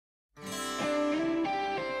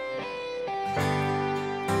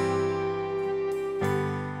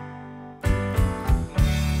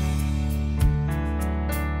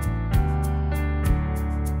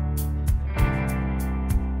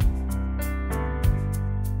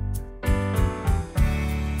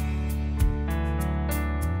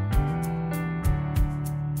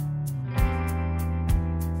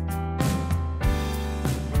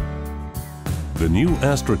The new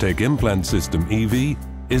ASTRA Implant System EV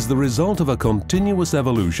is the result of a continuous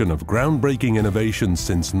evolution of groundbreaking innovations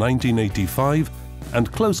since 1985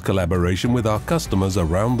 and close collaboration with our customers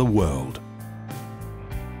around the world.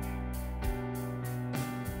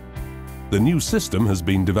 The new system has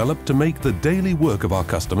been developed to make the daily work of our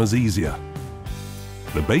customers easier.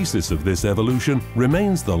 The basis of this evolution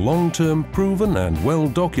remains the long-term proven and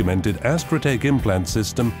well-documented ASTRA Implant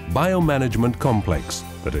System Biomanagement Complex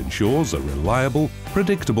that ensures a reliable,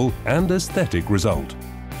 predictable and aesthetic result.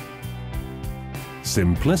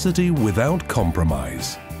 Simplicity without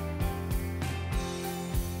compromise.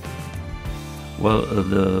 Well,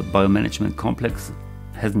 the biomanagement complex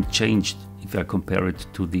hasn't changed if I compare it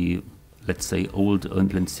to the, let's say, old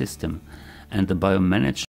implant system. And the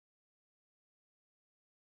biomanagement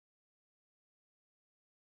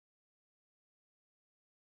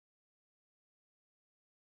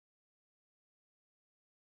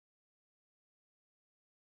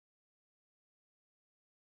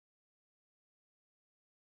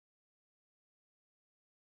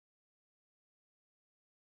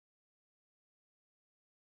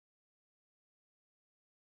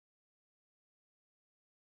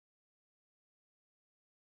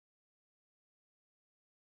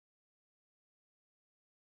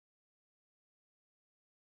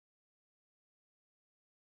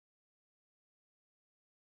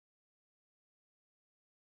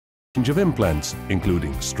range of implants,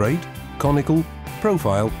 including straight, conical,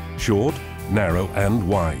 profile, short, narrow and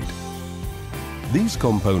wide. These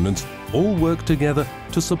components all work together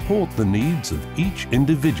to support the needs of each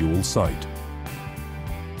individual site.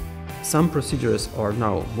 Some procedures are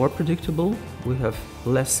now more predictable. We have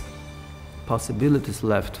less possibilities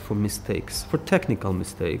left for mistakes, for technical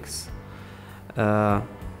mistakes.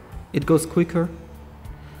 It goes quicker,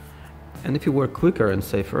 and if you work quicker and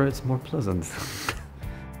safer, it's more pleasant.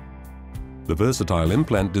 The versatile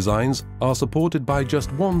implant designs are supported by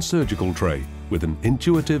just one surgical tray with an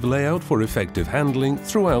intuitive layout for effective handling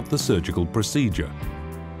throughout the surgical procedure.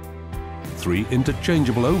 3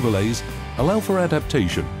 interchangeable overlays allow for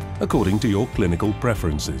adaptation according to your clinical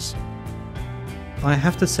preferences. I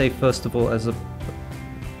have to say, first of all, as a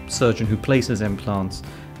surgeon who places implants,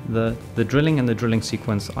 the drilling and the drilling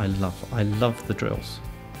sequence I love. I love the drills.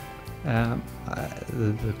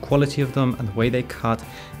 The quality of them and the way they cut,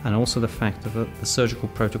 and also the fact that the surgical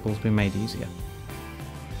protocols be made easier.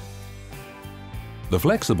 The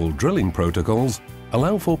flexible drilling protocols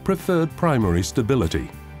allow for preferred primary stability.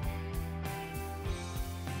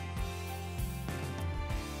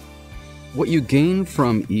 What you gain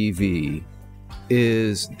from EV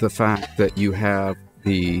is the fact that you have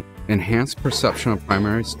the enhanced perception of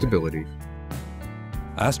primary stability.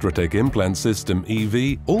 ASTRA Implant System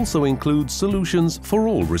EV also includes solutions for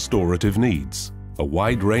all restorative needs. A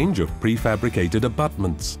wide range of prefabricated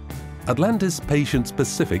abutments. Atlantis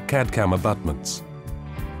patient-specific CAD/CAM abutments.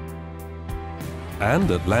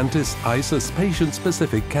 And Atlantis ISIS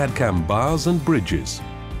patient-specific CAD/CAM bars and bridges.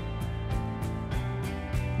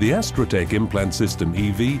 The ASTRA Implant System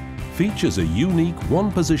EV features a unique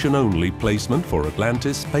one-position-only placement for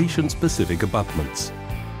Atlantis patient-specific abutments.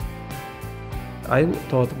 I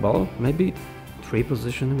thought, well, maybe 3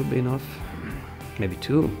 positions would be enough, maybe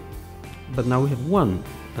 2. But now we have 1,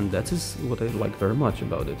 and that is what I like very much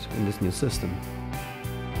about it in this new system.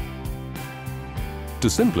 To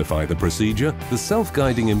simplify the procedure, the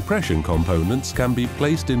self-guiding impression components can be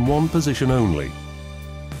placed in one position only.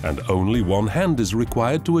 And only one hand is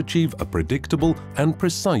required to achieve a predictable and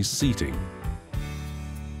precise seating.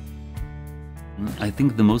 I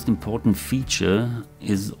think the most important feature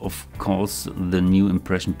is, of course, the new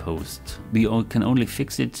impression post. We can only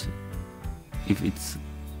fix it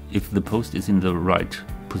if the post is in the right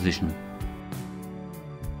position.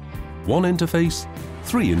 One interface,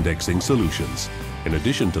 3 indexing solutions. In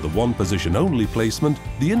addition to the one position only placement,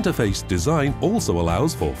 the interface design also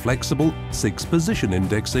allows for flexible 6-position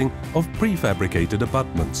indexing of prefabricated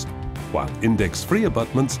abutments, while index-free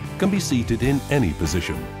abutments can be seated in any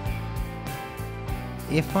position.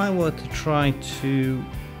 If I were to try to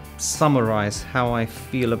summarize how I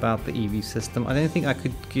feel about the EV system, I don't think I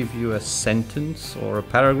could give you a sentence or a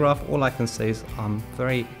paragraph. All I can say is I'm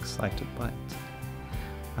very excited by it.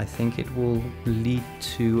 I think it will lead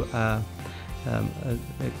to a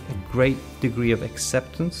great degree of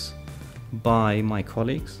acceptance by my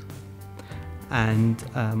colleagues, and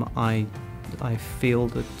I feel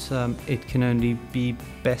that it can only be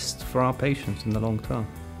best for our patients in the long term.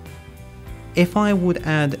 If I would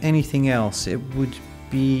add anything else, it would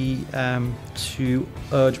be to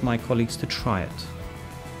urge my colleagues to try it.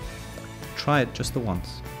 Try it just the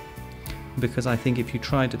once. because I think if you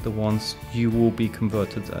tried it the once, you will be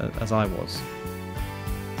converted as I was.